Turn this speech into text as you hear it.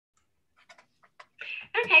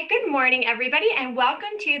Okay, good morning, everybody, and welcome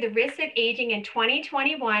to the Risks of Aging in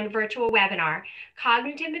 2021 virtual webinar,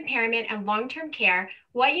 Cognitive Impairment and Long-Term Care,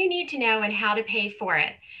 What You Need to Know and How to Pay for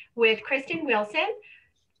It, with Kristen Wilson,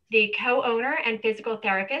 the co-owner and physical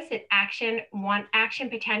therapist at Action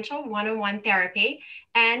Potential One-on-One Therapy,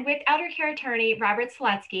 and with elder care attorney Robert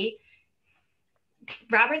Slutsky.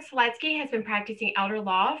 Robert Slutsky has been practicing elder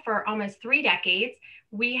law for almost 3 decades.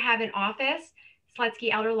 We have an office,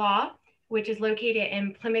 Slutsky Elder Law, which is located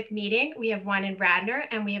in Plymouth Meeting. We have one in Radnor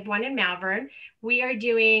and we have one in Malvern. We are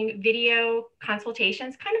doing video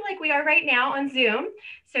consultations, kind of like we are right now on Zoom.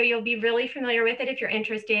 So you'll be really familiar with it if you're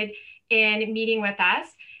interested in meeting with us.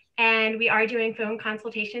 And we are doing phone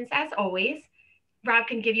consultations as always. Rob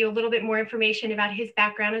can give you a little bit more information about his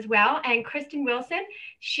background as well. And Kristen Wilson,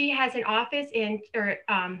 she has an office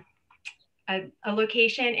a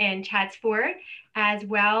location in Chadds Ford, as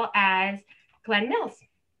well as Glen Mills.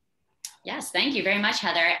 Yes, thank you very much,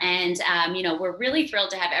 Heather. And, we're really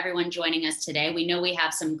thrilled to have everyone joining us today. We know we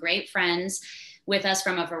have some great friends with us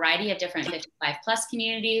from a variety of different 55 plus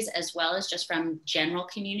communities, as well as just from general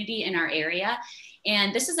community in our area.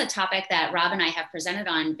 And this is a topic that Rob and I have presented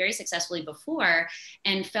on very successfully before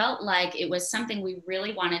and felt like it was something we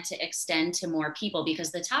really wanted to extend to more people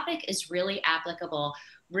because the topic is really applicable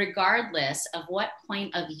regardless of what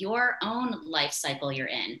point of your own life cycle you're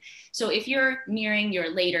in. So if you're nearing your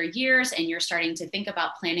later years and you're starting to think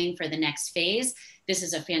about planning for the next phase, this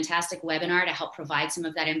is a fantastic webinar to help provide some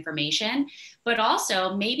of that information. But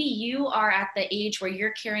also maybe you are at the age where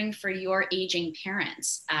you're caring for your aging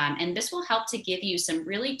parents. And this will help to give you some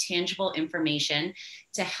really tangible information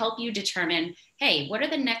to help you determine, hey, what are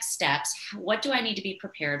the next steps? What do I need to be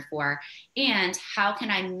prepared for? And how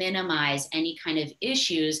can I minimize any kind of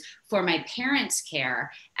issues for my parents'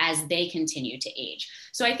 care as they continue to age?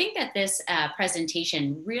 So I think that this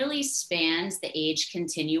presentation really spans the age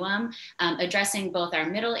continuum, addressing both our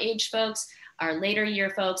middle-aged folks, our later year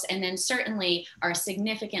folks, and then certainly our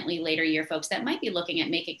significantly later year folks that might be looking at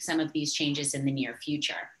making some of these changes in the near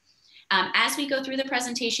future. As we go through the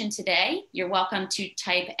presentation today, you're welcome to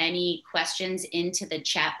type any questions into the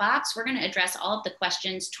chat box. We're going to address all of the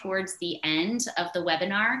questions towards the end of the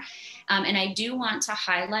webinar. And I do want to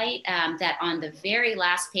highlight that on the very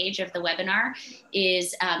last page of the webinar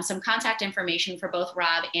is some contact information for both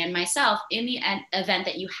Rob and myself in the event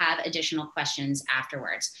that you have additional questions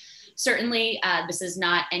afterwards. Certainly, this is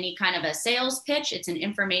not any kind of a sales pitch. It's an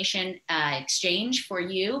information exchange for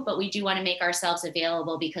you, but we do want to make ourselves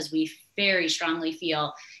available because we very strongly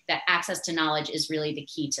feel that access to knowledge is really the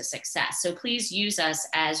key to success. So please use us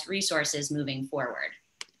as resources moving forward.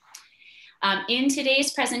 In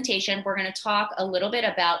today's presentation, we're going to talk a little bit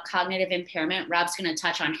about cognitive impairment. Rob's going to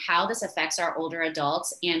touch on how this affects our older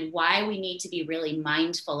adults and why we need to be really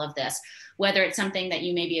mindful of this, whether it's something that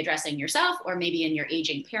you may be addressing yourself or maybe in your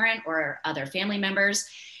aging parent or other family members.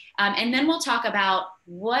 And then we'll talk about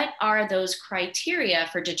what are those criteria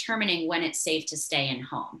for determining when it's safe to stay in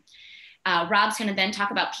home. Rob's going to then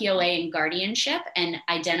talk about POA and guardianship and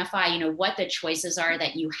identify, what the choices are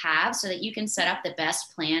that you have so that you can set up the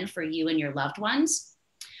best plan for you and your loved ones.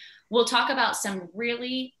 We'll talk about some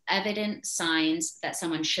really evident signs that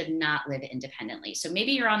someone should not live independently. So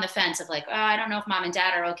maybe you're on the fence of like, oh, I don't know if mom and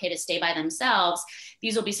dad are okay to stay by themselves.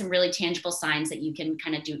 These will be some really tangible signs that you can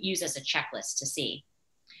kind of use as a checklist to see.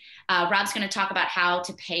 Rob's going to talk about how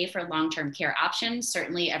to pay for long-term care options.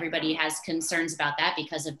 Certainly everybody has concerns about that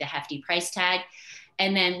because of the hefty price tag.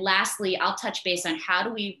 And then lastly, I'll touch base on how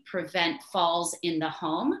do we prevent falls in the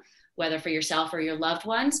home, whether for yourself or your loved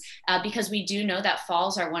ones, because we do know that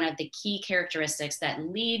falls are one of the key characteristics that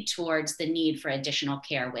lead towards the need for additional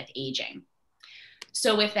care with aging.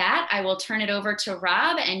 So with that, I will turn it over to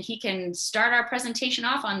Rob and he can start our presentation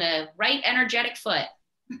off on the right energetic foot.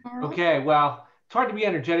 Okay, well, it's hard to be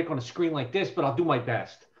energetic on a screen like this, but I'll do my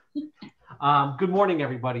best. Good morning,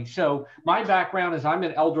 everybody. So my background is I'm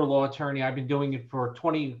an elder law attorney. I've been doing it for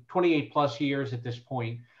 28 plus years at this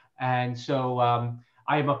point. And so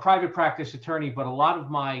I am a private practice attorney, but a lot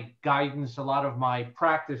of my guidance, a lot of my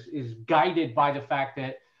practice is guided by the fact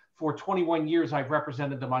that for 21 years, I've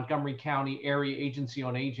represented the Montgomery County Area Agency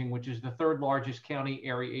on Aging, which is the 3rd largest county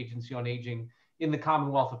area agency on aging in the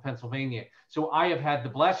Commonwealth of Pennsylvania. So I have had the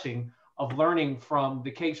blessing of learning from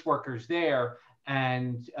the caseworkers there.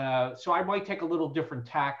 And so I might take a little different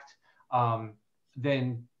tact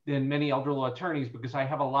than many elder law attorneys because I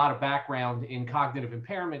have a lot of background in cognitive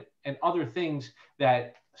impairment and other things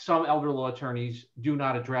that some elder law attorneys do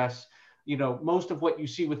not address. Most of what you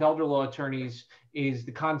see with elder law attorneys is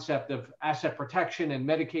the concept of asset protection and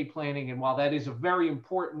Medicaid planning. And while that is a very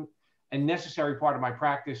important and necessary part of my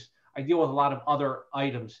practice, I deal with a lot of other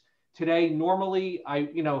items. Today, normally,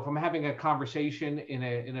 if I'm having a conversation in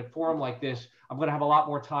a forum like this, I'm going to have a lot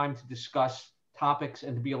more time to discuss topics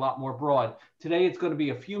and to be a lot more broad. Today, it's going to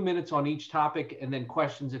be a few minutes on each topic and then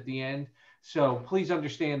questions at the end. So please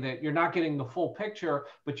understand that you're not getting the full picture,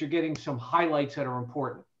 but you're getting some highlights that are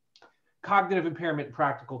important. Cognitive impairment in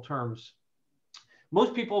practical terms.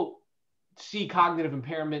 Most people see cognitive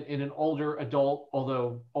impairment in an older adult,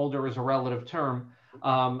 although older is a relative term.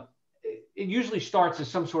 It usually starts as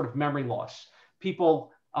some sort of memory loss.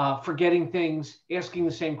 People forgetting things, asking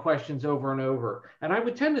the same questions over and over. And I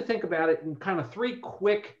would tend to think about it in kind of three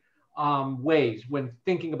quick ways when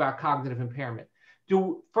thinking about cognitive impairment.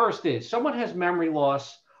 First is someone has memory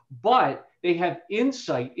loss, but they have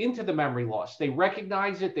insight into the memory loss. They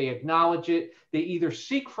recognize it, they acknowledge it, they either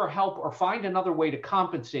seek for help or find another way to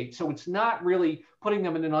compensate. So it's not really putting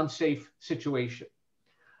them in an unsafe situation.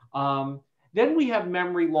 Then we have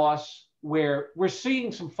memory loss where we're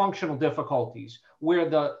seeing some functional difficulties, where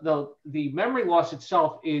the memory loss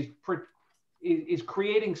itself is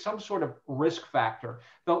creating some sort of risk factor.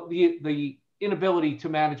 The inability to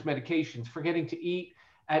manage medications, forgetting to eat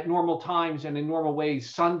at normal times and in normal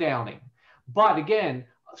ways, sundowning. But again,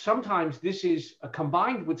 sometimes this is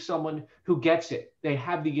combined with someone who gets it. They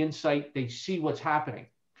have the insight, they see what's happening.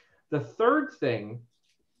 The third thing,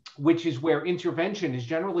 which is where intervention is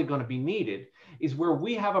generally going to be needed, is where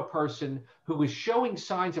we have a person who is showing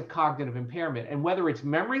signs of cognitive impairment. And whether it's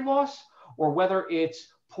memory loss or whether it's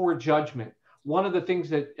poor judgment, one of the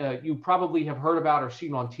things that you probably have heard about or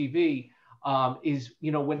seen on TV is,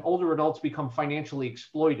 when older adults become financially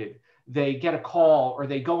exploited, they get a call or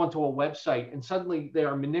they go onto a website and suddenly they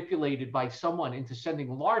are manipulated by someone into sending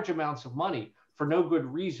large amounts of money for no good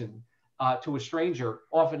reason to a stranger,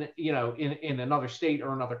 often, in another state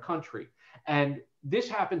or another country. And this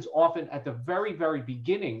happens often at the very, very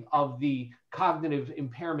beginning of the cognitive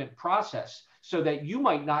impairment process, so that you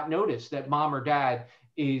might not notice that mom or dad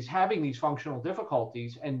is having these functional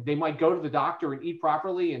difficulties, and they might go to the doctor and eat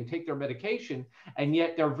properly and take their medication, and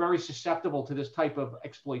yet they're very susceptible to this type of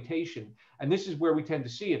exploitation. And this is where we tend to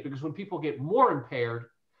see it, because when people get more impaired,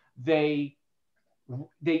 they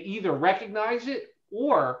either recognize it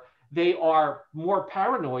or they are more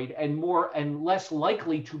paranoid and less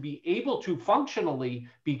likely to be able to functionally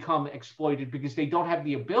become exploited, because they don't have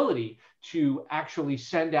the ability to actually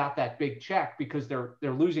send out that big check, because they're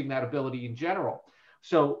losing that ability in general.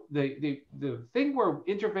 So the thing where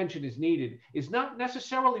intervention is needed is not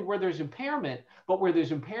necessarily where there's impairment, but where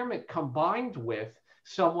there's impairment combined with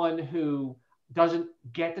someone who doesn't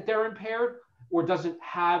get that they're impaired, or doesn't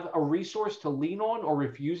have a resource to lean on, or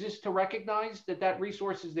refuses to recognize that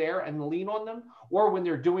resource is there and lean on them, or when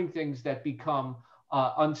they're doing things that become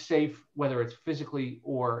unsafe, whether it's physically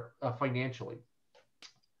or financially.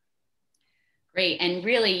 Great. And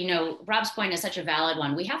really, Rob's point is such a valid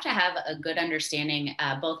one. We have to have a good understanding,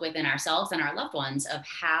 both within ourselves and our loved ones, of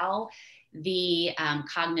how the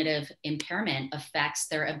cognitive impairment affects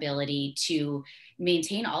their ability to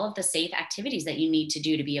maintain all of the safe activities that you need to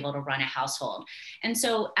do to be able to run a household. And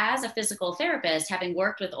so as a physical therapist, having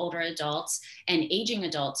worked with older adults and aging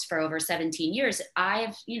adults for over 17 years,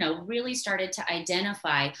 I've, really started to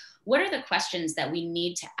identify what are the questions that we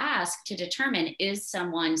need to ask to determine, is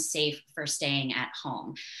someone safe for staying at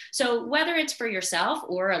home? So whether it's for yourself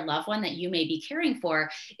or a loved one that you may be caring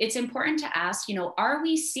for, it's important to ask, are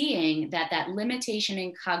we seeing that limitation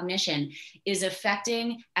in cognition is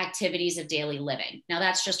affecting activities of daily living? Now,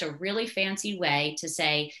 that's just a really fancy way to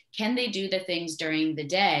say, can they do the things during the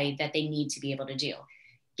day that they need to be able to do?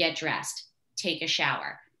 Get dressed, take a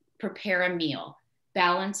shower, prepare a meal,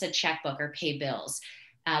 balance a checkbook or pay bills.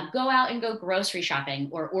 Go out and go grocery shopping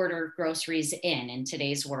or order groceries in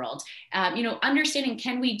today's world. Understanding,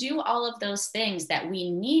 can we do all of those things that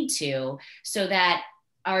we need to, so that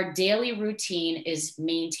our daily routine is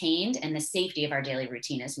maintained and the safety of our daily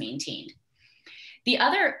routine is maintained? The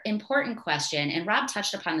other important question, and Rob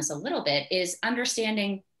touched upon this a little bit, is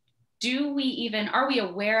understanding, are we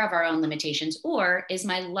aware of our own limitations, or is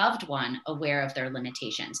my loved one aware of their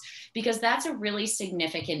limitations? Because that's a really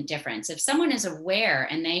significant difference. If someone is aware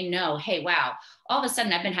and they know, hey, wow, all of a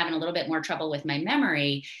sudden I've been having a little bit more trouble with my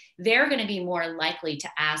memory, they're going to be more likely to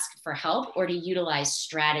ask for help or to utilize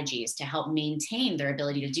strategies to help maintain their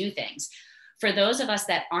ability to do things. For those of us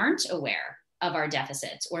that aren't aware of our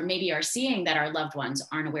deficits, or maybe are seeing that our loved ones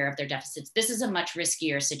aren't aware of their deficits, this is a much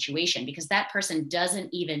riskier situation, because that person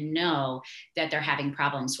doesn't even know that they're having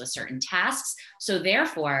problems with certain tasks. So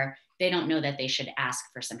therefore, they don't know that they should ask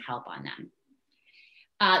for some help on them.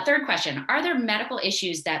 Third question, are there medical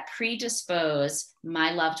issues that predispose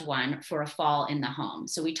my loved one for a fall in the home?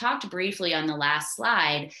 So we talked briefly on the last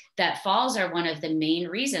slide that falls are one of the main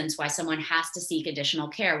reasons why someone has to seek additional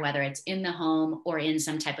care, whether it's in the home or in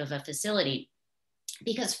some type of a facility,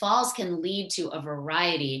 because falls can lead to a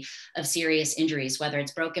variety of serious injuries, whether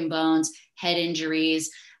it's broken bones, head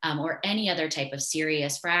injuries, or any other type of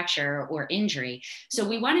serious fracture or injury. So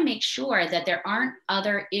we want to make sure that there aren't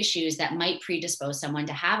other issues that might predispose someone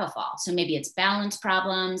to have a fall. So maybe it's balance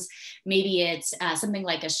problems, maybe it's something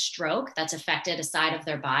like a stroke that's affected a side of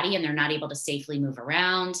their body and they're not able to safely move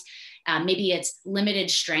around. Maybe it's limited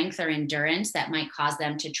strength or endurance that might cause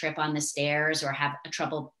them to trip on the stairs or have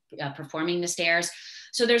trouble performing the stairs.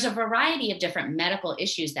 So there's a variety of different medical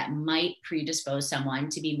issues that might predispose someone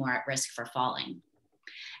to be more at risk for falling.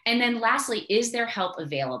 And then lastly, is there help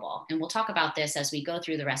available? And we'll talk about this as we go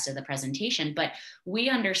through the rest of the presentation, but we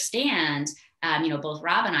understand, both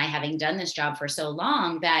Rob and I, having done this job for so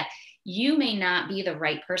long, that you may not be the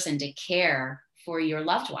right person to care for your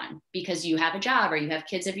loved one because you have a job or you have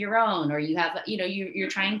kids of your own, or you have, you're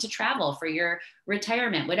trying to travel for your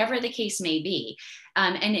retirement, whatever the case may be.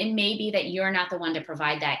 And it may be that you're not the one to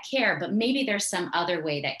provide that care, but maybe there's some other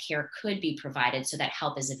way that care could be provided so that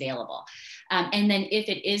help is available. And then if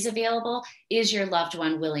it is available, is your loved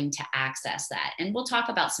one willing to access that? And we'll talk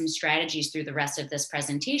about some strategies through the rest of this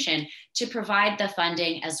presentation to provide the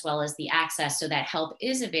funding as well as the access so that help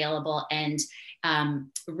is available and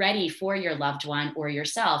ready for your loved one or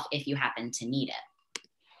yourself if you happen to need it.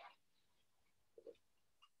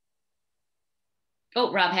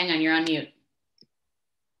 Oh, Rob, hang on, you're on mute.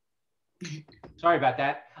 Sorry about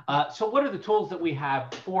that. So what are the tools that we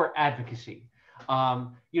have for advocacy?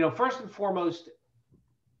 First and foremost,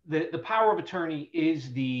 the power of attorney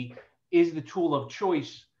is the tool of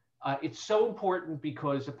choice. It's so important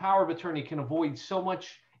because the power of attorney can avoid so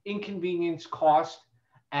much inconvenience, cost,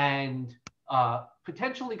 and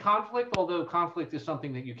potentially conflict, although conflict is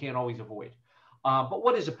something that you can't always avoid. But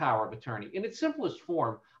what is a power of attorney? In its simplest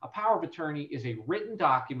form, a power of attorney is a written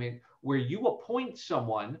document where you appoint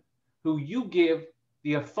someone who you give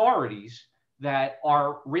the authorities that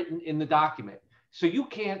are written in the document. So you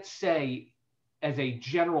can't say as a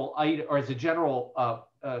general item or as a general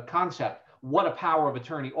concept what a power of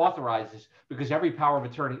attorney authorizes, because every power of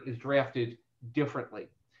attorney is drafted differently.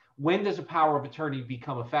 When does a power of attorney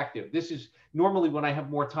become effective? This is normally when I have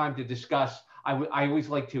more time to discuss. I always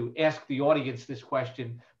like to ask the audience this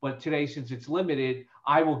question, but today, since it's limited,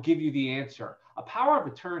 I will give you the answer. A power of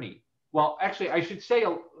attorney, well, actually, I should say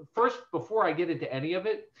first, before I get into any of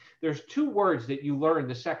it, there's two words that you learn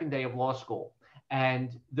the second day of law school.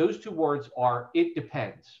 And those two words are, it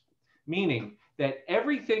depends, meaning that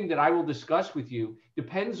everything that I will discuss with you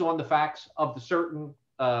depends on the facts of the certain,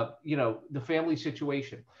 the family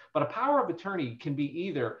situation. But a power of attorney can be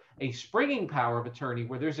either a springing power of attorney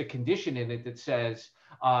where there's a condition in it that says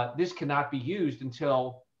this cannot be used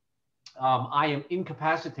until I am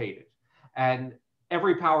incapacitated. And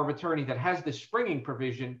every power of attorney that has this springing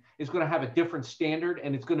provision is going to have a different standard,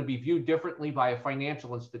 and it's going to be viewed differently by a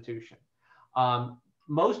financial institution.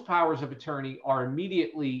 Most powers of attorney are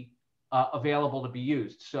immediately available to be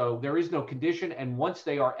used. So there is no condition, and once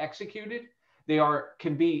they are executed, they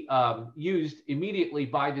can be used immediately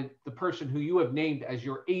by the person who you have named as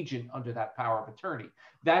your agent under that power of attorney.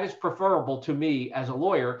 That is preferable to me as a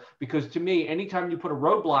lawyer, because to me, anytime you put a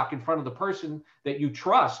roadblock in front of the person that you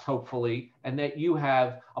trust, hopefully, and that you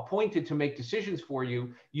have appointed to make decisions for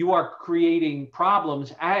you, you are creating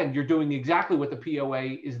problems, and you're doing exactly what the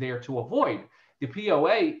POA is there to avoid. The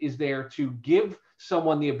POA is there to give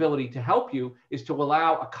someone the ability to help you, is to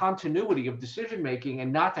allow a continuity of decision making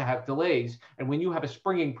and not to have delays. And when you have a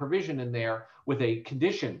springing provision in there with a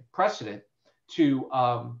condition precedent to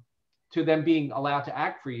them being allowed to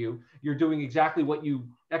act for you, you're doing exactly what you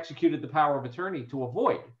executed the power of attorney to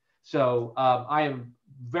avoid. So I am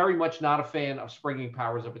very much not a fan of springing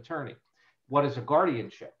powers of attorney. What is a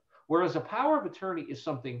guardianship? Whereas a power of attorney is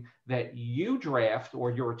something that you draft or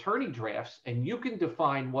your attorney drafts, and you can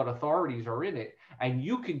define what authorities are in it, and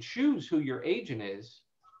you can choose who your agent is.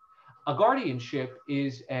 A guardianship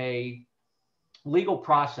is a legal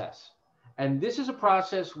process. And this is a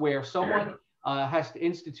process where someone has to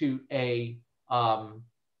institute a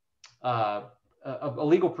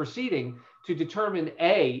legal proceeding to determine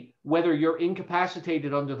A, whether you're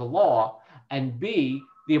incapacitated under the law, and B,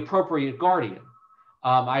 the appropriate guardian.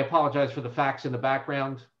 I apologize for the facts in the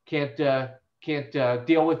background. Can't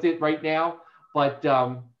deal with it right now. But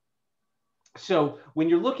so when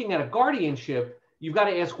you're looking at a guardianship, you've got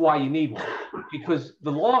to ask why you need one, because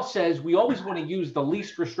the law says we always want to use the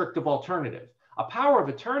least restrictive alternative. A power of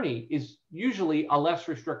attorney is usually a less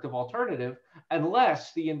restrictive alternative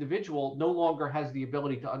unless the individual no longer has the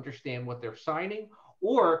ability to understand what they're signing,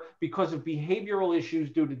 or because of behavioral issues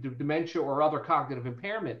due to dementia or other cognitive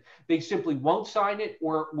impairment, they simply won't sign it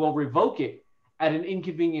or will revoke it at an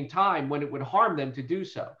inconvenient time when it would harm them to do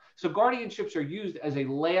so. So guardianships are used as a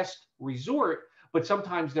last resort, but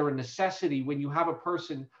sometimes they're a necessity when you have a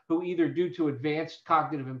person who, either due to advanced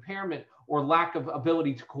cognitive impairment or lack of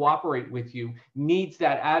ability to cooperate with you, needs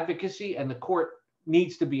that advocacy, and the court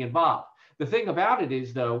needs to be involved. The thing about it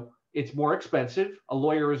is, though, it's more expensive. A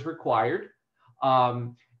lawyer is required.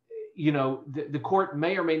 The court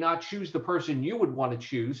may or may not choose the person you would want to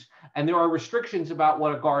choose, and there are restrictions about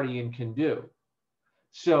what a guardian can do.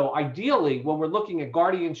 So ideally, when we're looking at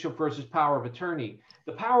guardianship versus power of attorney,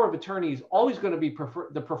 the power of attorney is always going to be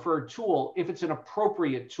the preferred tool if it's an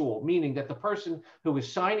appropriate tool, meaning that the person who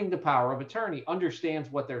is signing the power of attorney understands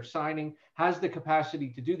what they're signing, has the capacity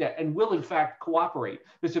to do that, and will in fact cooperate.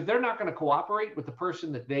 Because if they're not going to cooperate with the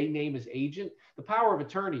person that they name as agent, the power of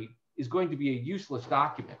attorney is going to be a useless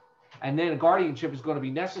document. And then a guardianship is going to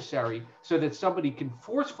be necessary so that somebody can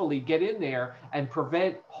forcefully get in there and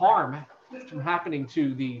prevent harm from happening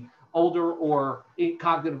to the older or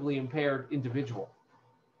cognitively impaired individual.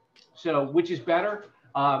 So which is better?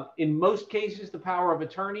 In most cases, the power of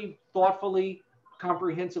attorney, thoughtfully,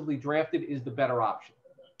 comprehensively drafted, is the better option.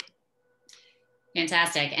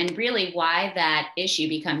 Fantastic. And really why that issue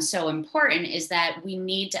becomes so important is that we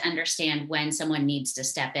need to understand when someone needs to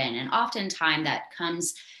step in. And oftentimes that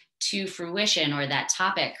comes to fruition, or that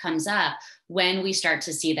topic comes up when we start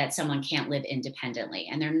to see that someone can't live independently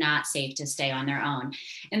and they're not safe to stay on their own.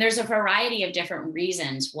 And there's a variety of different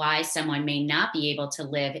reasons why someone may not be able to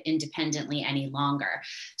live independently any longer.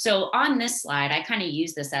 So on this slide, I kind of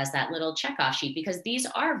use this as that little checkoff sheet, because these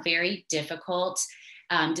are very difficult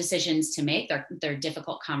decisions to make. They're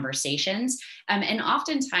difficult conversations. And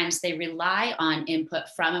oftentimes they rely on input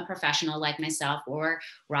from a professional like myself or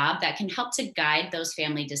Rob that can help to guide those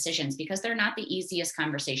family decisions, because they're not the easiest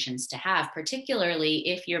conversations to have, particularly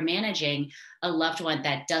if you're managing a loved one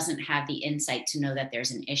that doesn't have the insight to know that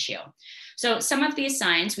there's an issue. So some of these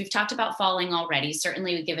signs, we've talked about falling already.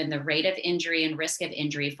 Certainly, given the rate of injury and risk of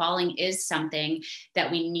injury, falling is something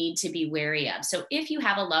that we need to be wary of. So if you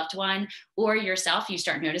have a loved one or yourself, you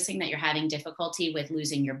start noticing that you're having difficulty with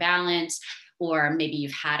losing your balance, or maybe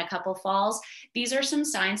you've had a couple falls, these are some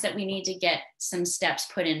signs that we need to get some steps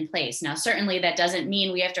put in place. Now, certainly that doesn't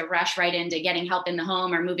mean we have to rush right into getting help in the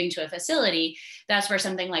home or moving to a facility. That's where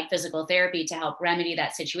something like physical therapy to help remedy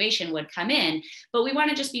that situation would come in. But we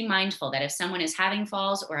want to just be mindful that if someone is having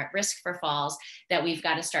falls or at risk for falls, that we've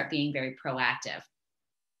got to start being very proactive.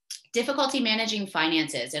 Difficulty managing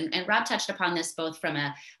finances. And Rob touched upon this both from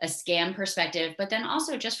a scam perspective, but then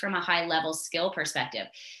also just from a high level skill perspective.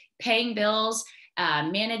 Paying bills,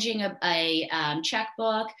 managing a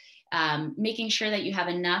checkbook, making sure that you have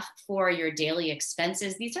enough for your daily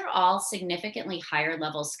expenses. These are all significantly higher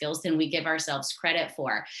level skills than we give ourselves credit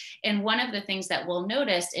for. And one of the things that we'll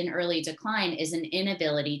notice in early decline is an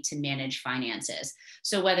inability to manage finances.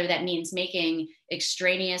 So whether that means making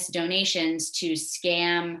extraneous donations to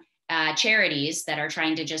scam charities that are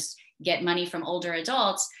trying to just get money from older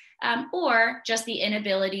adults, or just the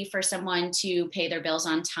inability for someone to pay their bills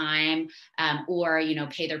on time, or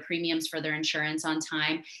pay their premiums for their insurance on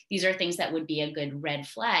time. These are things that would be a good red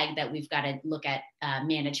flag that we've got to look at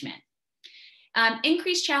management.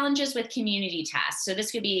 Increased challenges with community tasks. So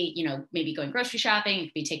this could be, maybe going grocery shopping. It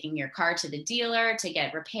could be taking your car to the dealer to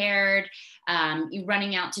get repaired,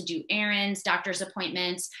 running out to do errands, doctor's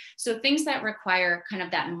appointments. So things that require kind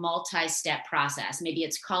of that multi-step process. Maybe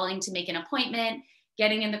it's calling to make an appointment,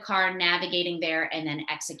 getting in the car, navigating there, and then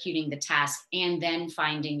executing the task, and then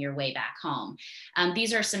finding your way back home.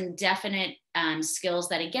 These are some definite skills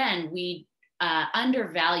that, again, we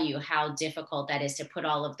undervalue how difficult that is to put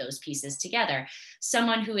all of those pieces together.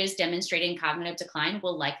 Someone who is demonstrating cognitive decline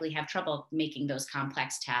will likely have trouble making those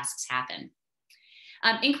complex tasks happen.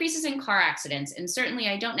 Increases in car accidents. And certainly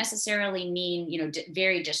I don't necessarily mean,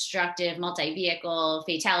 very destructive multi-vehicle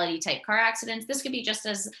fatality type car accidents. This could be just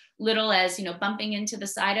as little as, bumping into the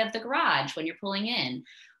side of the garage when you're pulling in,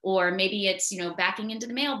 or maybe it's, backing into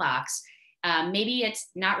the mailbox. Maybe it's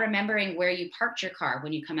not remembering where you parked your car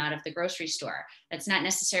when you come out of the grocery store. That's not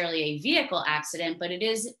necessarily a vehicle accident, but it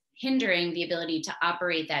is hindering the ability to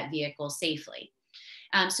operate that vehicle safely.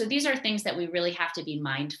 So these are things that we really have to be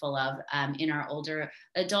mindful of in our older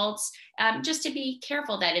adults, just to be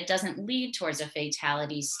careful that it doesn't lead towards a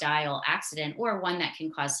fatality style accident or one that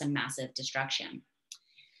can cause some massive destruction.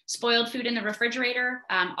 Spoiled food in the refrigerator.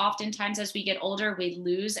 Oftentimes as we get older, we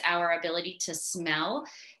lose our ability to smell,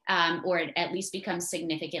 or it at least becomes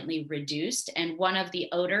significantly reduced. And one of the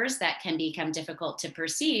odors that can become difficult to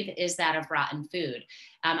perceive is that of rotten food.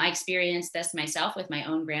 I experienced this myself with my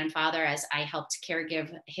own grandfather as I helped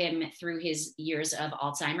caregive him through his years of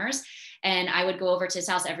Alzheimer's. And I would go over to his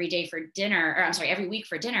house every day for dinner, or I'm sorry, every week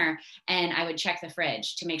for dinner. And I would check the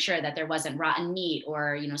fridge to make sure that there wasn't rotten meat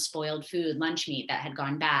or, spoiled food, lunch meat that had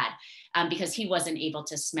gone bad, because he wasn't able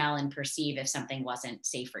to smell and perceive if something wasn't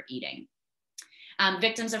safe for eating.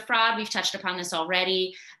 Victims of fraud, we've touched upon this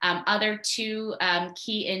already. Other two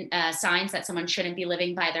key signs that someone shouldn't be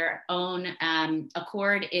living by their own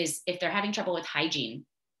accord is if they're having trouble with hygiene.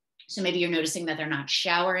 So maybe you're noticing that they're not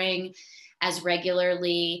showering as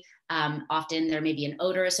regularly. Often there may be an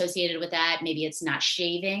odor associated with that. Maybe it's not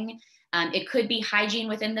shaving. It could be hygiene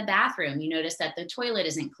within the bathroom. You notice that the toilet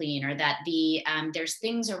isn't clean, or that there's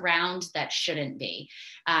things around that shouldn't be.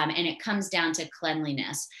 And it comes down to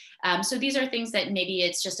cleanliness. So these are things that maybe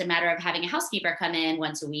it's just a matter of having a housekeeper come in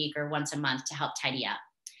once a week or once a month to help tidy up.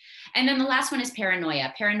 And then the last one is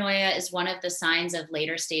paranoia. Paranoia is one of the signs of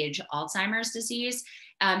later stage Alzheimer's disease.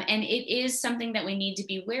 And it is something that we need to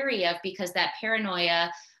be wary of, because that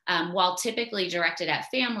paranoia, while typically directed at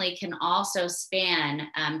family, can also span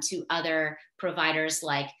to other providers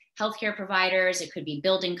like healthcare providers. It could be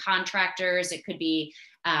building contractors. It could be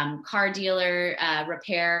car dealer,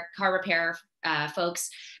 car repair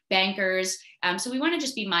folks, bankers. So we want to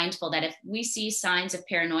just be mindful that if we see signs of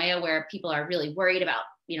paranoia where people are really worried about,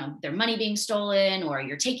 their money being stolen, or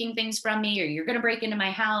you're taking things from me, or you're going to break into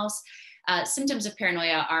my house, symptoms of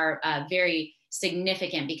paranoia are very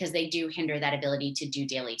significant, because they do hinder that ability to do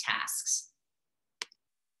daily tasks.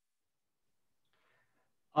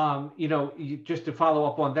 Just to follow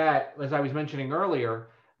up on that, as I was mentioning earlier,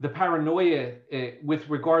 the paranoia with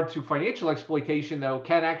regard to financial exploitation, though,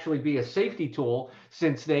 can actually be a safety tool,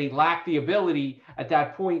 since they lack the ability at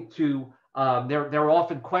that point to, they're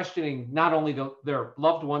often questioning not only their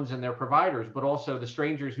loved ones and their providers, but also the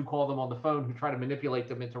strangers who call them on the phone, who try to manipulate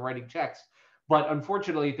them into writing checks. But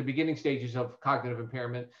unfortunately, at the beginning stages of cognitive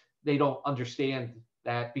impairment, they don't understand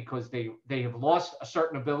that, because they have lost a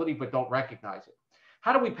certain ability but don't recognize it.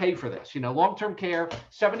 How do we pay for this? Long-term care,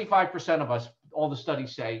 75% of us, all the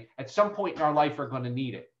studies say, at some point in our life are going to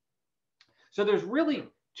need it. So there's really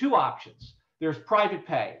two options. There's private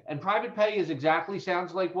pay, and private pay is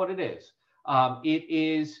sounds like what it is. It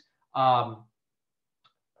is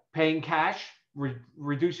paying cash,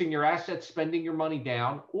 reducing your assets, spending your money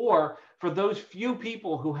down, or for those few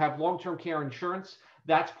people who have long-term care insurance,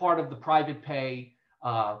 that's part of the private pay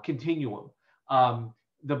continuum.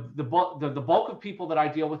 The bulk of people that I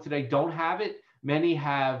deal with today don't have it. Many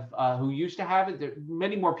have who used to have it.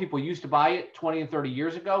 Many more people used to buy it 20 and 30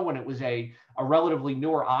 years ago, when it was a relatively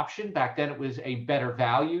newer option. Back then, it was a better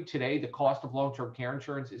value. Today, the cost of long-term care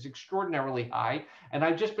insurance is extraordinarily high. And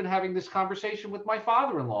I've just been having this conversation with my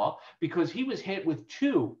father-in-law, because he was hit with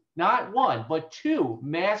two, not one, but two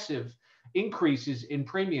massive increases in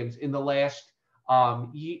premiums in the last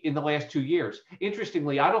 2 years.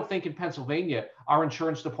 Interestingly, I don't think in Pennsylvania our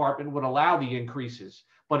insurance department would allow the increases,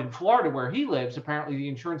 but in Florida, where he lives, apparently the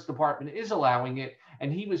insurance department is allowing it,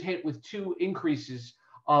 and he was hit with two increases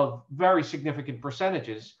of very significant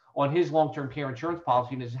percentages on his long-term care insurance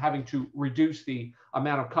policy, and is having to reduce the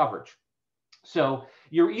amount of coverage. So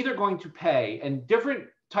you're either going to pay, and different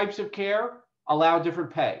types of care allow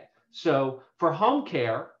different pay. So for home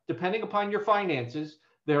care, depending upon your finances,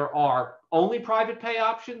 there are only private pay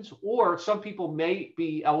options, or some people may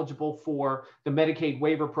be eligible for the Medicaid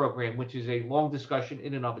waiver program, which is a long discussion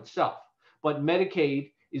in and of itself. But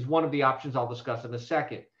Medicaid is one of the options I'll discuss in a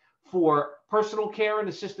second. For personal care and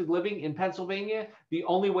assisted living in Pennsylvania, the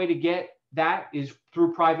only way to get that is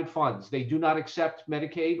through private funds. They do not accept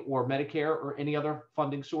Medicaid or Medicare or any other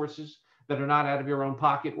funding sources that are not out of your own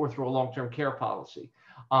pocket or through a long-term care policy.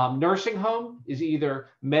 Nursing home is either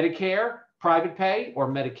Medicare, private pay, or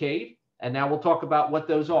Medicaid. And now we'll talk about what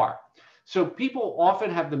those are. So people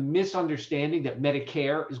often have the misunderstanding that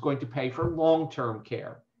Medicare is going to pay for long-term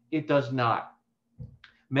care. It does not.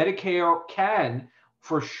 Medicare can,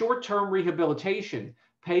 for short-term rehabilitation,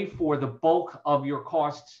 pay for the bulk of your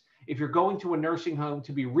costs if you're going to a nursing home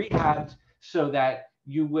to be rehabbed so that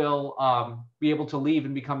you will be able to leave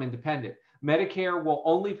and become independent. Medicare will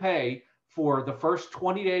only pay for the first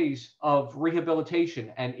 20 days of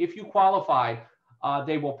rehabilitation. And if you qualify,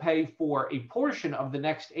 they will pay for a portion of the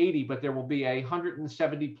next 80, but there will be a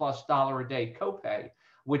 $170+ a day copay,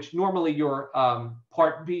 which normally your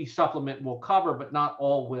Part B supplement will cover, but not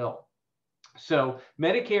all will. So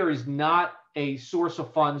Medicare is not a source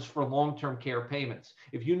of funds for long-term care payments.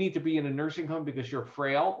 If you need to be in a nursing home because you're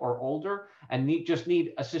frail or older and just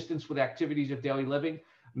need assistance with activities of daily living,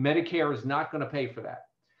 Medicare is not going to pay for that.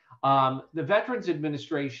 The Veterans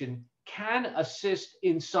Administration can assist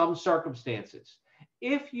in some circumstances.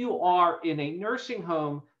 If you are in a nursing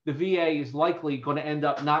home, the VA is likely going to end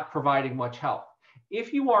up not providing much help.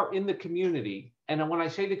 If you are in the community, and when I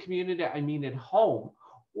say the community, I mean at home,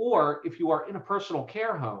 or if you are in a personal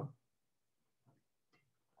care home,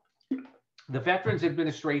 the Veterans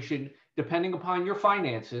Administration, depending upon your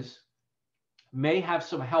finances, may have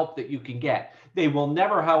some help that you can get. They will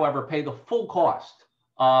never, however, pay the full cost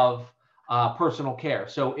of personal care.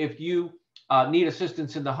 So if you need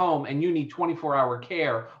assistance in the home and you need 24-hour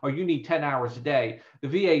care or you need 10 hours a day, the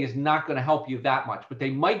VA is not going to help you that much, but they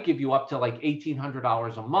might give you up to like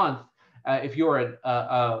 $1,800 a month if you're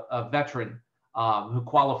a veteran who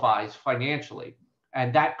qualifies financially.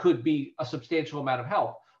 And that could be a substantial amount of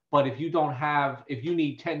help. But if you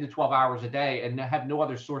need 10 to 12 hours a day and have no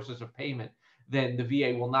other sources of payment, then the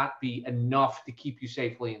VA will not be enough to keep you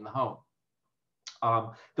safely in the home.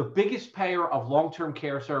 The biggest payer of long-term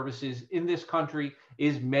care services in this country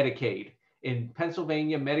is Medicaid. In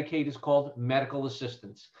Pennsylvania, Medicaid is called medical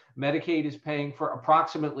assistance. Medicaid is paying for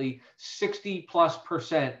approximately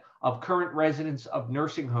 60+% of current residents of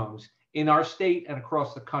nursing homes in our state and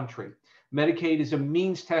across the country. Medicaid is a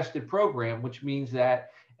means-tested program, which means that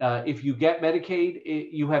if you get Medicaid,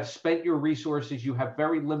 you have spent your resources, you have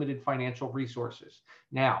very limited financial resources.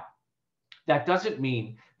 Now, that doesn't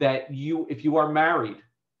mean that if you are married,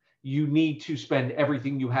 you need to spend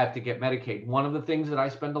everything you have to get Medicaid. One of the things that I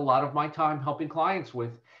spend a lot of my time helping clients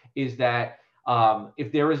with is that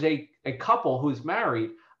if there is a couple who is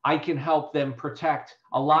married, I can help them protect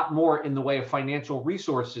a lot more in the way of financial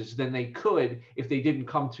resources than they could if they didn't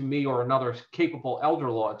come to me or another capable elder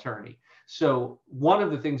law attorney. So one of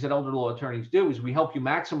the things that elder law attorneys do is we help you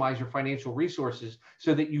maximize your financial resources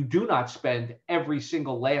so that you do not spend every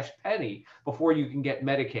single last penny before you can get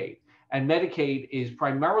Medicaid. And Medicaid is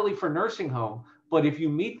primarily for nursing home, but if you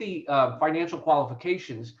meet the financial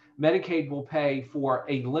qualifications, Medicaid will pay for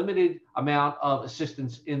a limited amount of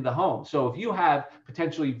assistance in the home. So if you have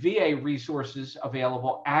potentially VA resources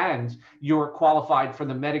available and you're qualified for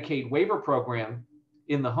the Medicaid waiver program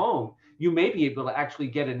in the home, you may be able to actually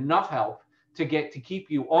get enough help to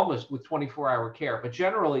keep you almost with 24-hour care. But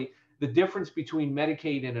generally, the difference between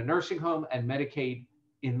Medicaid in a nursing home and Medicaid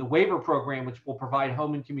in the waiver program, which will provide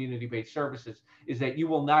home and community-based services, is that you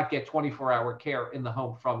will not get 24-hour care in the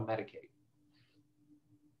home from Medicaid.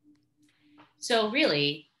 So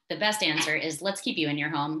really, the best answer is let's keep you in your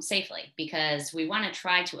home safely, because we want to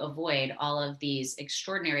try to avoid all of these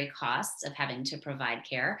extraordinary costs of having to provide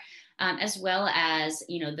care, as well as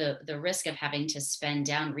the risk of having to spend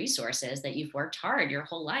down resources that you've worked hard your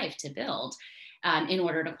whole life to build in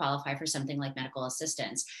order to qualify for something like medical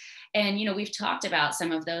assistance. And, we've talked about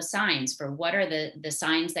some of those signs for what are the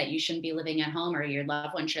signs that you shouldn't be living at home or your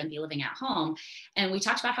loved one shouldn't be living at home. And we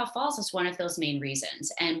talked about how falls is one of those main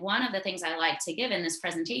reasons. And one of the things I like to give in this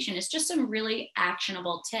presentation is just some really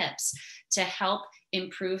actionable tips to help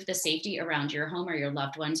improve the safety around your home or your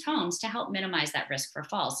loved one's homes to help minimize that risk for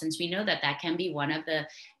falls, since we know that can be one of the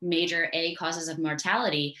major A, causes of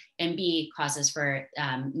mortality, and B, causes for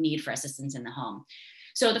need for assistance in the home.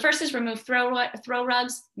 So the first is remove throw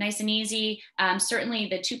rugs, nice and easy. Certainly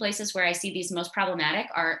the two places where I see these most problematic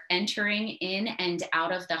are entering in and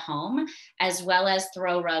out of the home, as well as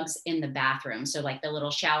throw rugs in the bathroom. So like the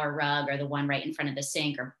little shower rug or the one right in front of the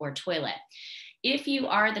sink or toilet. If you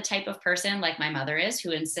are the type of person like my mother is,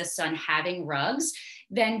 who insists on having rugs,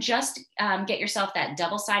 then just get yourself that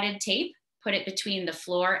double-sided tape, put it between the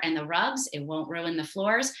floor and the rugs. It won't ruin the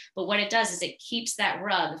floors, but what it does is it keeps that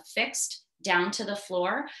rug fixed down to the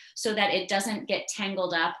floor so that it doesn't get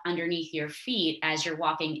tangled up underneath your feet as you're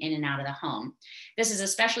walking in and out of the home. This is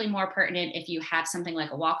especially more pertinent if you have something like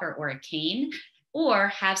a walker or a cane, or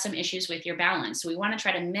have some issues with your balance. So we want to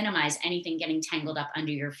try to minimize anything getting tangled up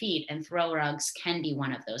under your feet, and throw rugs can be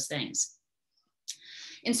one of those things.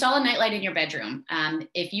 Install a nightlight in your bedroom.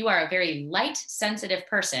 If you are a very light sensitive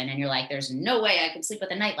person and you're like, there's no way I could sleep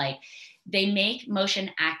with a nightlight, they make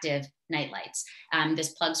motion active nightlights. This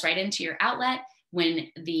plugs right into your outlet. When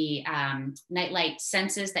the nightlight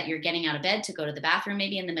senses that you're getting out of bed to go to the bathroom,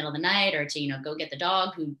 maybe in the middle of the night, or to go get the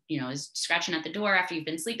dog who is scratching at the door after you've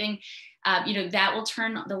been sleeping, that will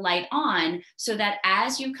turn the light on so that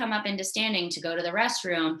as you come up into standing to go to the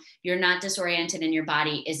restroom, you're not disoriented and your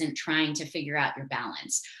body isn't trying to figure out your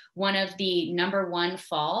balance. One of the #1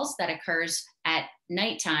 falls that occurs at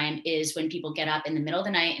nighttime is when people get up in the middle of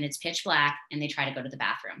the night and it's pitch black and they try to go to the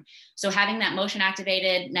bathroom. So having that motion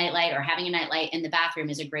activated nightlight or having a nightlight in the bathroom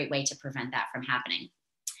is a great way to prevent that from happening.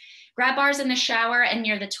 Grab bars in the shower and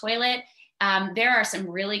near the toilet. There are some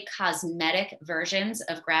really cosmetic versions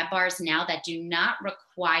of grab bars now that do not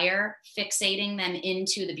require fixating them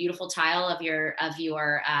into the beautiful tile of your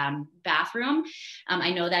bathroom.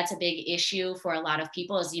 I know that's a big issue for a lot of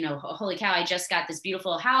people is, you know, holy cow, I just got this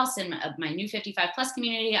beautiful house in my new 55 plus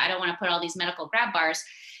community. I don't want to put all these medical grab bars.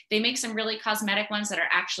 They make some really cosmetic ones that are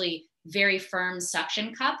actually very firm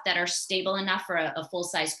suction cup that are stable enough for a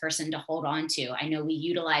full-size person to hold on to. I know we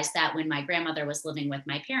utilized that when my grandmother was living with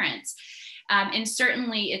my parents. And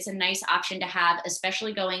certainly it's a nice option to have,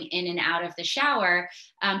 especially going in and out of the shower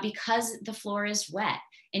because the floor is wet.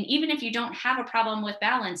 And even if you don't have a problem with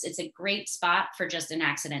balance, it's a great spot for just an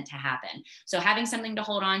accident to happen. So having something to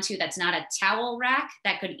hold on to that's not a towel rack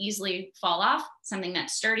that could easily fall off, something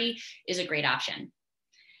that's sturdy is a great option.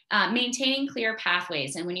 Maintaining clear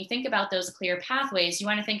pathways. And when you think about those clear pathways, you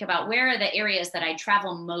want to think about where are the areas that I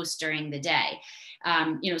travel most during the day.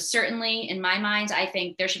 You know, certainly in my mind, I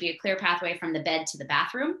think there should be a clear pathway from the bed to the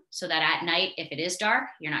bathroom so that at night, if it is dark,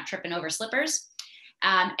 you're not tripping over slippers.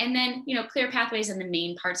 And then, you know, clear pathways in the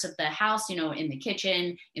main parts of the house, you know, in the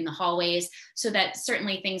kitchen, in the hallways, so that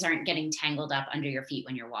certainly things aren't getting tangled up under your feet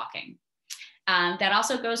when you're walking. That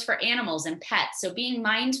also goes for animals and pets. So being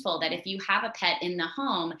mindful that if you have a pet in the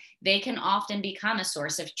home, they can often become a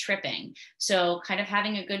source of tripping. So kind of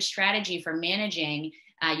having a good strategy for managing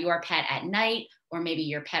your pet at night, or maybe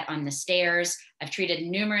your pet on the stairs. I've treated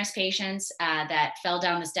numerous patients that fell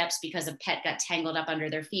down the steps because a pet got tangled up under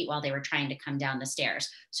their feet while they were trying to come down the stairs.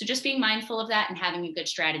 So just being mindful of that and having a good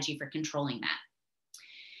strategy for controlling that.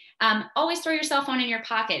 Always throw your cell phone in your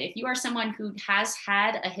pocket. If you are someone who has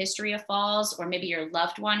had a history of falls, or maybe your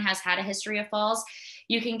loved one has had a history of falls,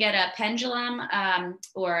 you can get a pendulum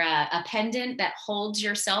or a pendant that holds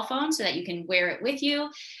your cell phone so that you can wear it with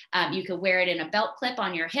you. You can wear it in a belt clip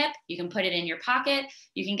on your hip. You can put it in your pocket.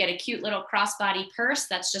 You can get a cute little crossbody purse.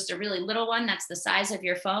 That's just a really little one. That's the size of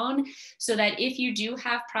your phone. So that if you do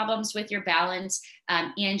have problems with your balance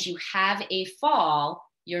and you have a fall,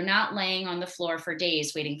 you're not laying on the floor for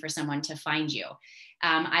days waiting for someone to find you.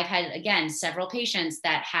 I've had, again, several patients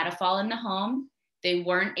that had a fall in the home. They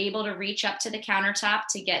weren't able to reach up to the countertop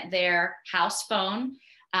to get their house phone,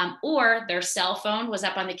 or their cell phone was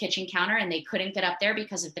up on the kitchen counter and they couldn't get up there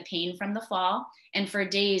because of the pain from the fall. And for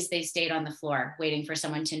days, they stayed on the floor waiting for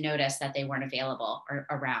someone to notice that they weren't available or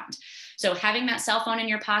around. So having that cell phone in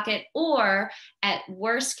your pocket, or at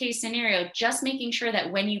worst case scenario, just making sure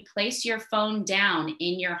that when you place your phone down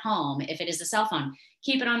in your home, if it is a cell phone,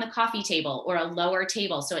 keep it on the coffee table or a lower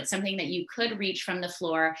table. So it's something that you could reach from the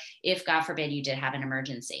floor if, God forbid, you did have an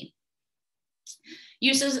emergency.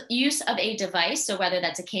 Use of a device, so whether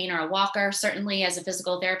that's a cane or a walker, certainly as a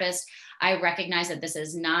physical therapist, I recognize that this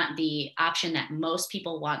is not the option that most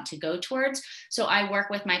people want to go towards. So I work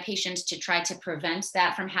with my patients to try to prevent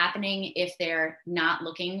that from happening if they're not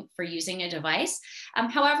looking for using a device.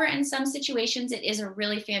 However, in some situations, it is a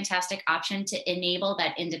really fantastic option to enable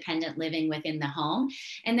that independent living within the home.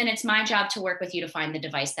 And then it's my job to work with you to find the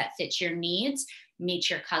device that fits your needs, meets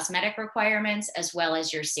your cosmetic requirements, as well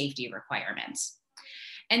as your safety requirements.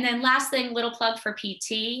 And then last thing, little plug for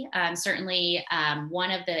PT. Certainly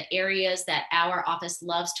one of the areas that our office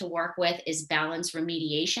loves to work with is balance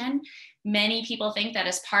remediation. Many people think that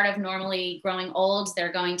as part of normally growing old,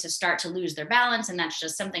 they're going to start to lose their balance, and that's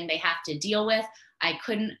just something they have to deal with. I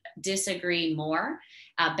couldn't disagree more.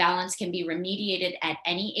 Balance can be remediated at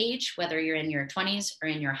any age, whether you're in your 20s or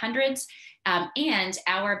in your hundreds. And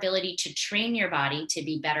our ability to train your body to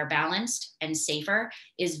be better balanced and safer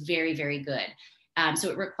is very, very good.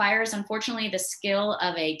 So it requires, unfortunately, the skill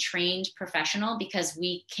of a trained professional, because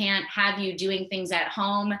we can't have you doing things at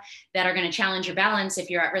home that are going to challenge your balance if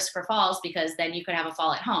you're at risk for falls, because then you could have a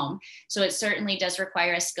fall at home. So it certainly does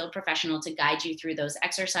require a skilled professional to guide you through those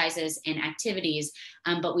exercises and activities.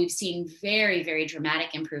 But we've seen very, very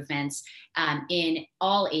dramatic improvements in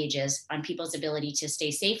all ages on people's ability to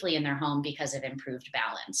stay safely in their home because of improved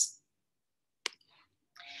balance.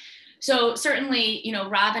 So certainly,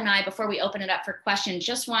 Rob and I, before we open it up for questions,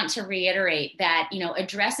 just want to reiterate that,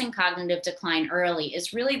 addressing cognitive decline early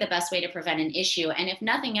is really the best way to prevent an issue. And if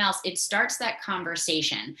nothing else, it starts that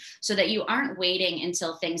conversation so that you aren't waiting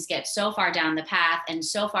until things get so far down the path and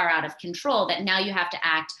so far out of control that now you have to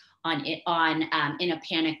act in a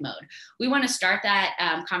panic mode. We want to start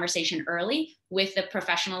that conversation early with the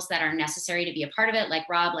professionals that are necessary to be a part of it, like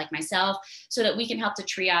Rob, like myself, so that we can help to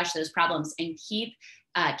triage those problems and keep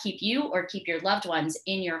keep you or keep your loved ones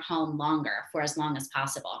in your home longer for as long as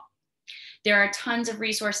possible. There are tons of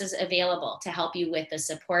resources available to help you with the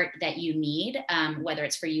support that you need, whether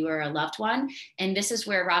it's for you or a loved one. And this is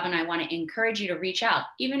where Rob and I want to encourage you to reach out.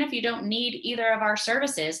 Even if you don't need either of our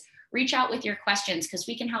services, reach out with your questions because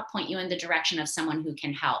we can help point you in the direction of someone who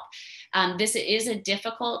can help. This is a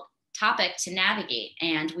difficult topic to navigate.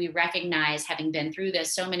 And we recognize, having been through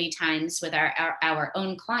this so many times with our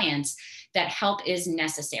own clients, that help is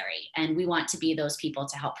necessary. And we want to be those people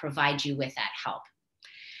to help provide you with that help.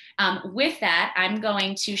 With that, I'm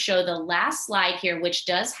going to show the last slide here, which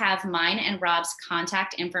does have mine and Rob's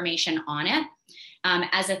contact information on it.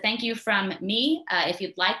 As a thank you from me, if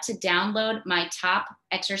you'd like to download my top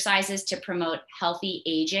exercises to promote healthy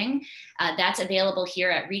aging, that's available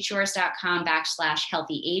here at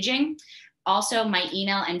reachyours.com/healthy aging. Also, my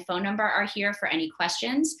email and phone number are here for any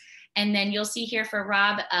questions. And then you'll see here for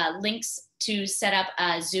Rob, links to set up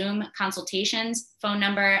Zoom consultations, phone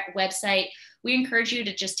number, website. We encourage you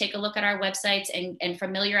to just take a look at our websites and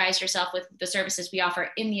familiarize yourself with the services we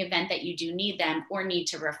offer in the event that you do need them or need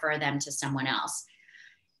to refer them to someone else.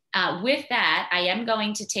 With that, I am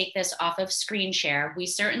going to take this off of screen share. We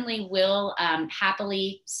certainly will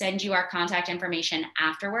happily send you our contact information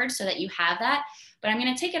afterwards so that you have that. But I'm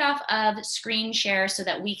going to take it off of screen share so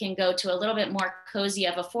that we can go to a little bit more cozy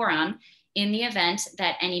of a forum in the event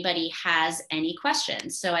that anybody has any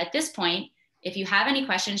questions. So at this point, if you have any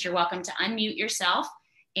questions, you're welcome to unmute yourself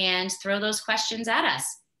and throw those questions at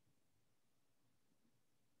us.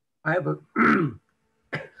 I have a,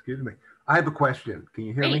 excuse me. I have a question. Can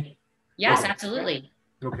you hear me? Yes, okay. Absolutely.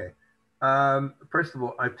 Okay. First of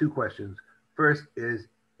all, I have two questions. First is,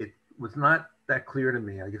 it was not that clear to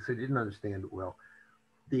me. I guess I didn't understand it well.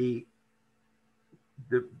 The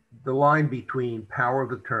line between power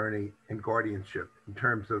of attorney and guardianship in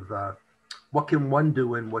terms of what can one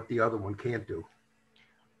do and what the other one can't do?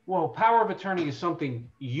 Well, power of attorney is something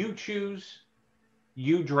you choose,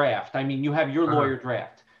 you draft. I mean, you have your lawyer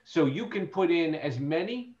draft. So you can put in as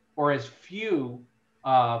many or as few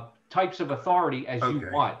types of authority as you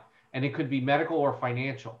want. And it could be medical or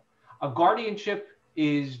financial. A guardianship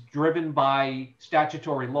is driven by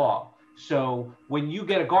statutory law. So when you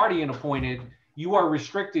get a guardian appointed, you are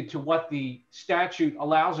restricted to what the statute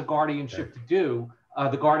allows a guardianship to do.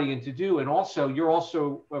 The guardian to do, and also you're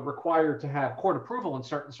also required to have court approval in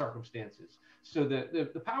certain circumstances. So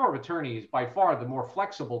the power of attorney is by far the more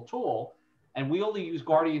flexible tool, and we only use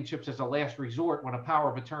guardianships as a last resort when a power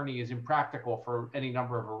of attorney is impractical for any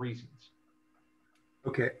number of reasons.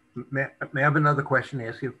 Okay, may I have another question to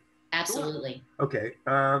ask you? Absolutely. Okay,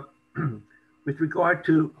 with regard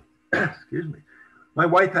to, excuse me, my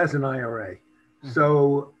wife has an IRA,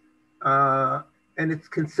 so. And it's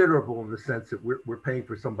considerable in the sense that we're paying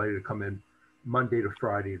for somebody to come in Monday to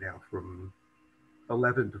Friday now from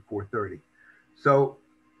 11 to 4:30. So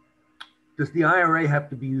does the IRA have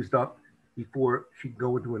to be used up before she can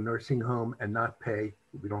go into a nursing home and not pay?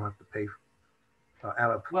 We don't have to pay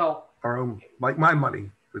out of our own, like my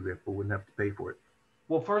money, for example, wouldn't have to pay for it.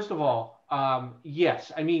 Well, first of all,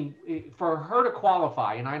 yes. I mean, for her to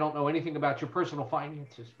qualify, and I don't know anything about your personal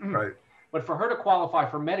finances. Right. But for her to qualify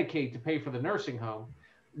for Medicaid to pay for the nursing home,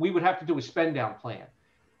 we would have to do a spend down plan.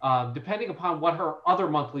 Depending upon what her other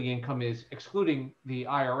monthly income is, excluding the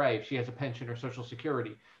IRA, if she has a pension or Social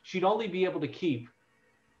Security, she'd only be able to keep,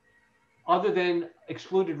 other than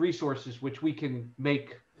excluded resources, which we can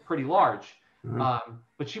make pretty large,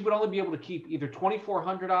 but she would only be able to keep either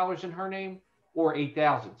 $2,400 in her name or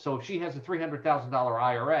 $8,000. So if she has a $300,000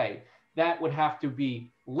 IRA, that would have to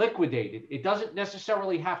be liquidated. It doesn't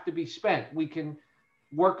necessarily have to be spent. We can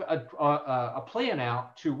work a plan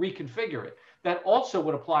out to reconfigure it. That also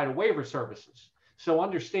would apply to waiver services. So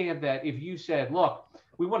understand that if you said, look,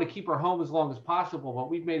 we want to keep her home as long as possible, but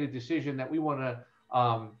we've made a decision that we want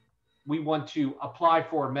to apply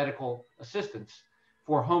for medical assistance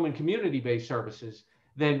for home and community-based services,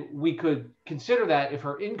 then we could consider that if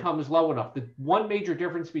her income is low enough. The one major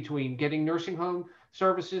difference between getting nursing home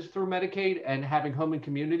services through Medicaid and having home and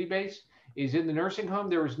community based is in the nursing home,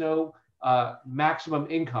 there is no maximum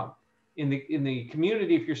income. In the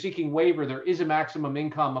community, if you're seeking waiver, there is a maximum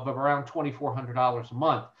income of around $2,400 a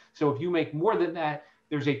month. So if you make more than that,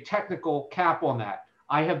 there's a technical cap on that.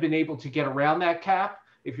 I have been able to get around that cap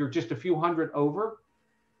if you're just a few hundred over.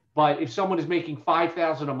 But if someone is making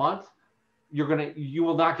 $5,000 a month, you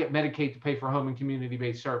will not get Medicaid to pay for home and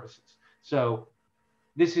community-based services. So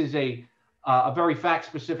this is a very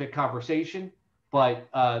fact-specific conversation, but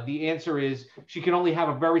the answer is she can only have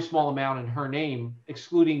a very small amount in her name,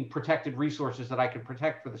 excluding protected resources that I could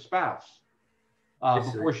protect for the spouse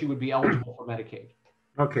before she would be eligible for Medicaid.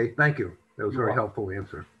 Okay, thank you. That was a You're very welcome. helpful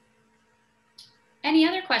answer. Any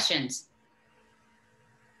other questions?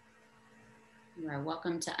 You are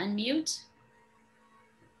welcome to unmute.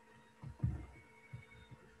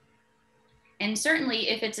 And certainly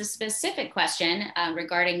if it's a specific question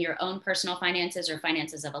regarding your own personal finances or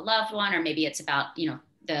finances of a loved one, or maybe it's about,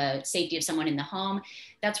 the safety of someone in the home,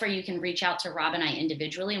 that's where you can reach out to Rob and I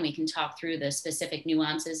individually, and we can talk through the specific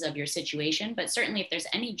nuances of your situation. But certainly if there's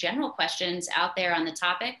any general questions out there on the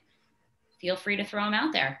topic, feel free to throw them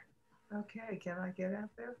out there. Okay, can I get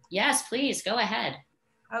out there? Yes, please, go ahead.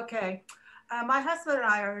 Okay, my husband and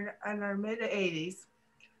I are in our mid-80s,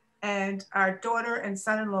 and our daughter and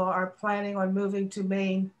son-in-law are planning on moving to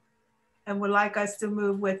Maine and would like us to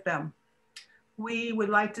move with them. We would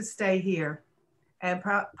like to stay here and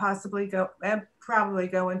probably go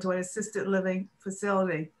into an assisted living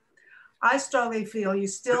facility. I strongly feel you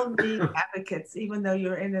still need advocates, even though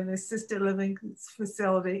you're in an assisted living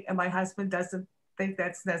facility, and my husband doesn't think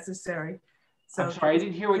that's necessary. So I'm sorry, I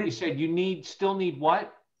didn't hear what you said. You still need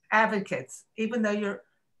what? Advocates, even though you're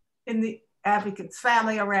in the advocates,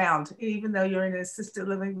 family around, even though you're in an assisted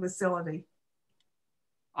living facility.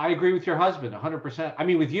 I agree with your husband 100%. I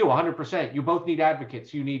mean, with you 100%. You both need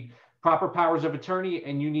advocates. You need proper powers of attorney,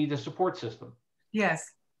 and you need a support system.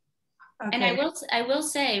 Yes. Okay. And I will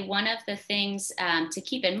say one of the things to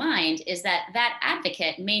keep in mind is that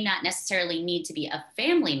advocate may not necessarily need to be a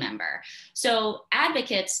family member. So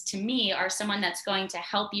advocates to me are someone that's going to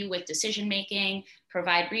help you with decision making,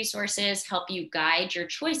 provide resources, help you guide your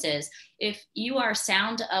choices. If you are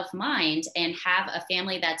sound of mind and have a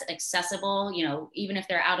family that's accessible, even if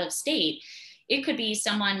they're out of state, it could be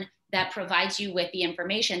someone that provides you with the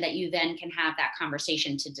information that you then can have that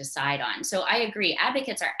conversation to decide on. So I agree,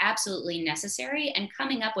 advocates are absolutely necessary, and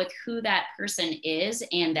coming up with who that person is,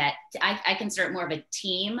 and that I consider it more of a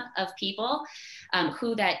team of people,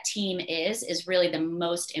 who that team is really the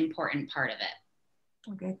most important part of it.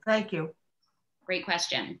 Okay, thank you. Great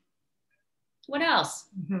question. What else?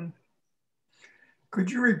 Mm-hmm. Could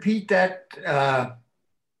you repeat that?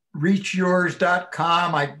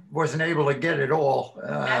 reachyours.com. I wasn't able to get it all.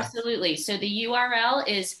 Absolutely. So the URL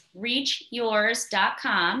is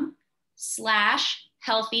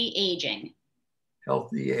reachyours.com/healthy aging.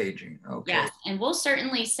 Healthy aging. Okay. Yes. And we'll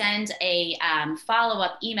certainly send a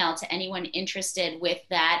follow-up email to anyone interested with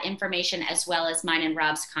that information, as well as mine and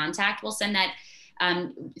Rob's contact. We'll send that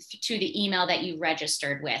to the email that you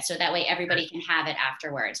registered with. So that way everybody can have it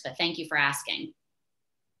afterwards. But thank you for asking.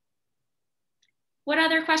 What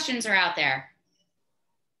other questions are out there?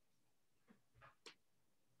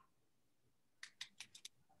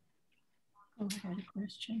 Oh, I had a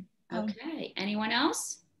question. Okay, anyone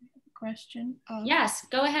else? Question. Yes,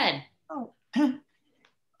 go ahead. Oh,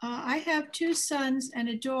 I have two sons and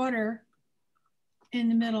a daughter in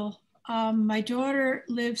the middle. My daughter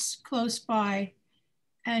lives close by,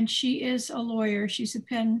 and she is a lawyer. She's a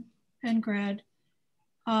Penn grad.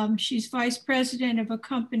 She's vice president of a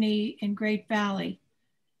company in Great Valley.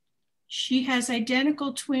 She has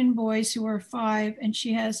identical twin boys who are 5, and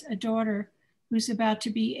she has a daughter who's about to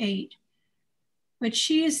be 8. But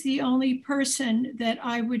she is the only person that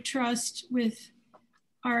I would trust with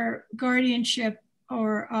our guardianship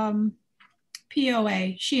or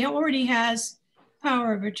POA. She already has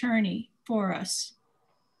power of attorney for us,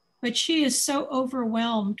 but she is so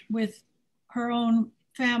overwhelmed with her own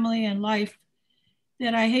family and life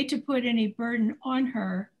that I hate to put any burden on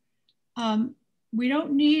her. We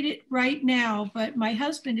don't need it right now, but my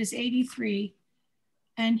husband is 83,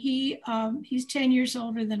 and he's 10 years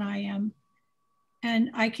older than I am.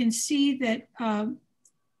 And I can see that,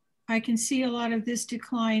 I can see a lot of this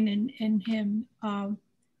decline in him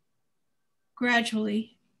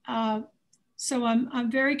gradually. So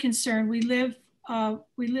I'm very concerned. We live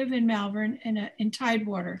in Malvern in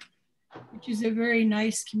Tidewater, which is a very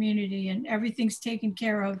nice community, and everything's taken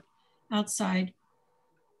care of outside.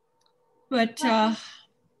 But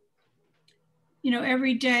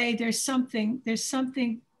every day there's something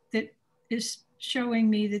that is showing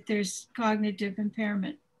me that there's cognitive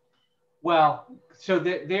impairment. Well, so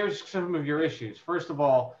there's some of your issues. First of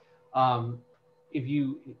all, if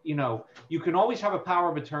you can always have a power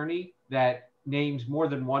of attorney that names more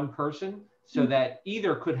than one person, so that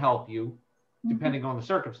either could help you depending on the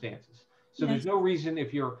circumstances. So there's no reason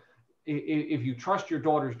if you trust your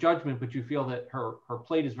daughter's judgment, but you feel that her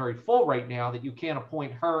plate is very full right now, that you can't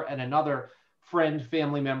appoint her and another friend,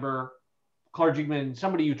 family member, clergyman,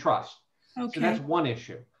 somebody you trust. Okay. So that's one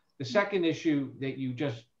issue. The second issue that you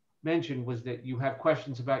just mentioned was that you have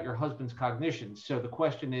questions about your husband's cognition. So the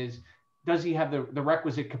question is does he have the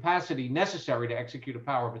requisite capacity necessary to execute a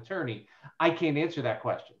power of attorney? I can't answer that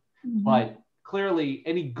question. Mm-hmm. But clearly,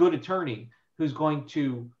 any good attorney who's going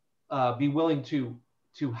to be willing to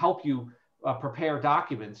help you prepare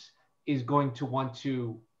documents is going to want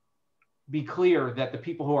to be clear that the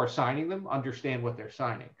people who are signing them understand what they're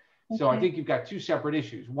signing. Okay. So I think you've got two separate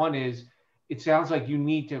issues. One is, it sounds like you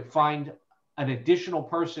need to find an additional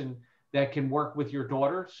person that can work with your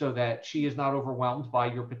daughter so that she is not overwhelmed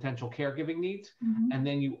by your potential caregiving needs. Mm-hmm. And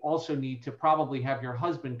then you also need to probably have your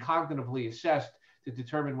husband cognitively assessed to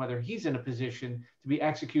determine whether he's in a position to be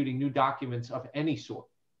executing new documents of any sort.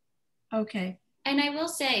 Okay. And I will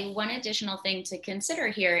say one additional thing to consider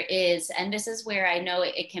here is, and this is where I know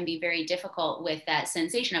it can be very difficult with that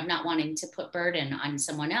sensation of not wanting to put burden on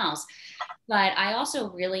someone else, but I also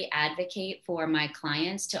really advocate for my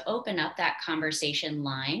clients to open up that conversation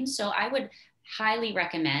line. So I would highly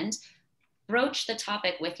recommend broach the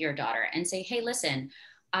topic with your daughter and say, hey, listen,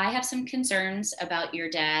 I have some concerns about your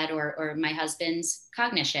dad or my husband's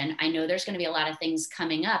cognition. I know there's going to be a lot of things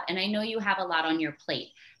coming up, and I know you have a lot on your plate.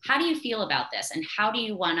 How do you feel about this? And how do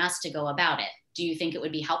you want us to go about it? Do you think it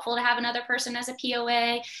would be helpful to have another person as a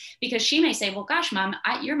POA? Because she may say, well, gosh, Mom,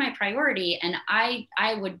 you're my priority, and I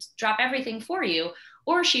would drop everything for you.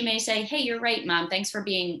 Or she may say, hey, you're right, Mom. Thanks for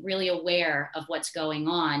being really aware of what's going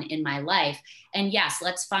on in my life. And yes,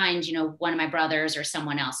 let's find, one of my brothers or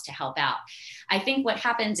someone else to help out. I think what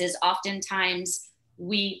happens is oftentimes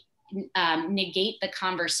we negate the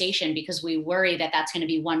conversation because we worry that that's going to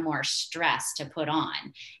be one more stress to put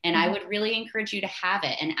on. And I would really encourage you to have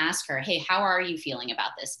it and ask her, hey, how are you feeling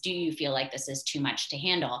about this? Do you feel like this is too much to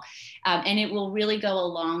handle? And it will really go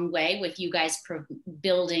a long way with you guys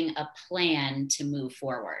building a plan to move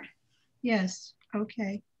forward. Yes.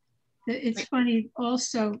 Okay. It's funny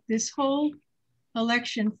also, this whole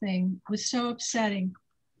election thing was so upsetting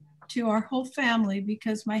to our whole family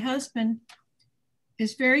because my husband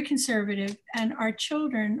is very conservative and our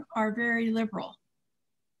children are very liberal.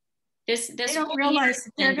 They don't realize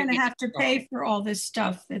that they're going to have to pay for all this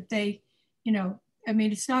stuff that they,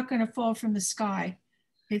 it's not going to fall from the sky.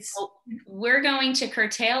 We're going to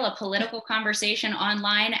curtail a political conversation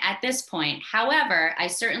online at this point. However, I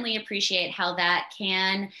certainly appreciate how that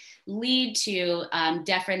can lead to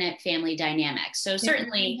definite family dynamics. So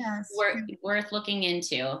certainly worth looking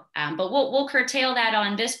into, but we'll curtail that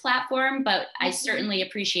on this platform, but I certainly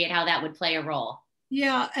appreciate how that would play a role.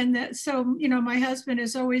 Yeah. And so, my husband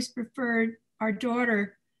has always preferred our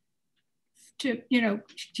daughter to,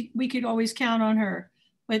 we could always count on her,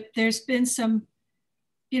 but there's been some,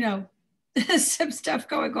 some stuff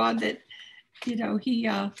going on that,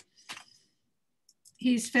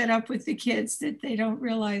 he's fed up with the kids that they don't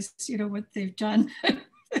realize, what they've done.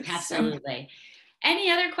 Absolutely. Any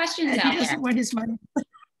other questions out there? He doesn't want his money.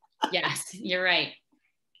 Yes, you're right.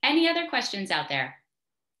 Any other questions out there?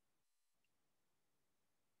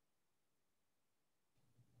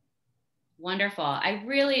 Wonderful. I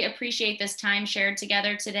really appreciate this time shared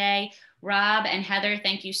together today. Rob and Heather,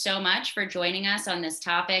 thank you so much for joining us on this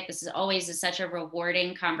topic. This is always such a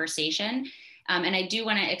rewarding conversation. And I do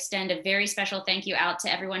want to extend a very special thank you out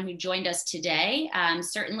to everyone who joined us today.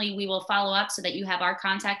 Certainly, we will follow up so that you have our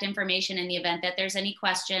contact information in the event that there's any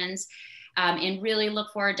questions, and really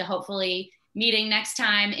look forward to hopefully meeting next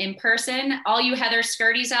time in person. All you Heather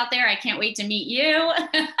Skirties out there, I can't wait to meet you.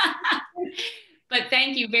 But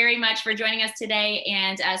thank you very much for joining us today,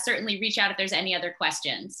 and certainly reach out if there's any other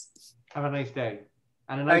questions. Have a nice day.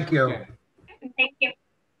 And a nice Thank you. weekend. Thank you.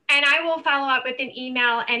 And I will follow up with an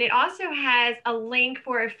email, and it also has a link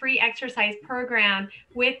for a free exercise program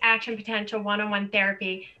with Action Potential one-on-one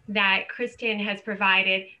therapy that Kristen has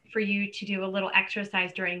provided for you to do a little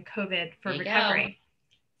exercise during COVID for recovery.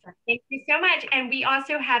 So thank you so much. And we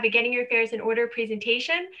also have a Getting Your Affairs in Order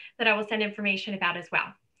presentation that I will send information about as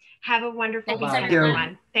well. Have a wonderful weekend,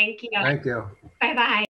 everyone. Thank you. Thank you. Bye-bye.